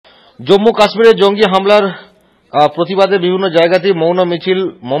জম্মু কাশ্মীরে জঙ্গি হামলার প্রতিবাদে বিভিন্ন জায়গাতেই মৌন মিছিল,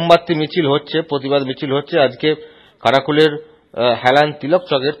 মোমবাতি মিছিল হচ্ছে, প্রতিবাদ মিছিল হচ্ছে। আজকে কারাকুলের হেলান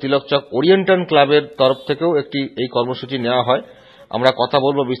তিলকচক ওরিয়েন্টাল ক্লাবের তরফ থেকেও এই কর্মসূচি নেওয়া হয়। আমরা কথা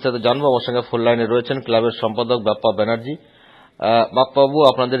বলবো, বিস্তারিত জানবো। আমার সঙ্গে ফোন লাইনে রয়েছেন ক্লাবের সম্পাদক বাপ্পা ব্যানার্জি। বাপ্পাবাবু,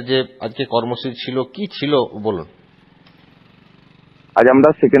 আপনাদের যে আজকে কর্মসূচি ছিল, কি ছিল বলুন। আজ আমরা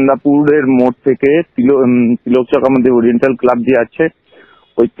সেকেন্দ্রাপুরের মোড় থেকে তিলকচক আমাদের ওরিয়েন্টাল ক্লাব যে আছে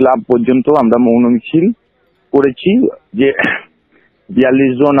ওই ক্লাব পর্যন্ত আমরা মৌন মিছিল করেছি। যে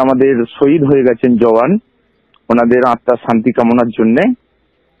 42 জন আমাদের শহীদ হয়ে গেছেন জওয়ান, ওনাদের আত্মার শান্তি কামনার জন্য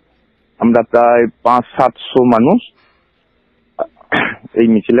আমরা প্রায় 500-700 মানুষ এই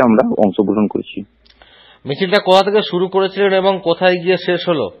মিছিলে আমরা অংশগ্রহণ করেছি। মিছিলটা কোথা থেকে শুরু করেছিলেন এবং কোথায় গিয়ে শেষ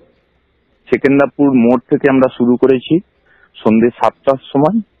হলো? সেকেন্দ্রাপুর মোড় থেকে আমরা শুরু করেছি সন্ধ্যে 7টার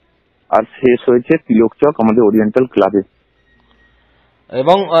সময়, আর শেষ হয়েছে তিলকচক আমাদের ওরিয়েন্টাল ক্লাবে।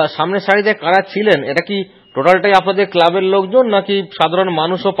 এবং সামনের সারিতে কারা ছিলেন? এটা কি টোটালটাই আপনাদের ক্লাবের লোকজন নাকি সাধারণ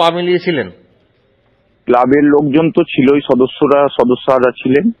মানুষও পা মিলিয়েছিলেন? ক্লাবের লোকজন তো ছিলই, সদস্যরা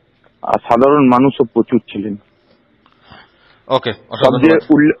ছিলেন, আর সাধারণ মানুষও প্রচুর ছিলেন। ওকে, সবচেয়ে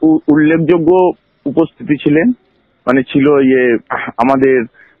উল্লেখযোগ্য উপস্থিতি ছিলেন ছিল আমাদের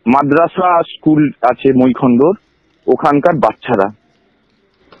মাদ্রাসা স্কুল আছে মইখণ্ডর, ওখানকার বাচ্চারা।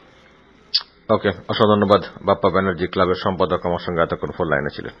 ওকে, অসংখ্য ধন্যবাদ বাপ্পা ব্যানার্জি, ক্লাবের সম্পাদক, আমার সঙ্গে এতক্ষণ ফোন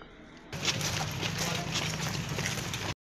লাইনে ছিলেন।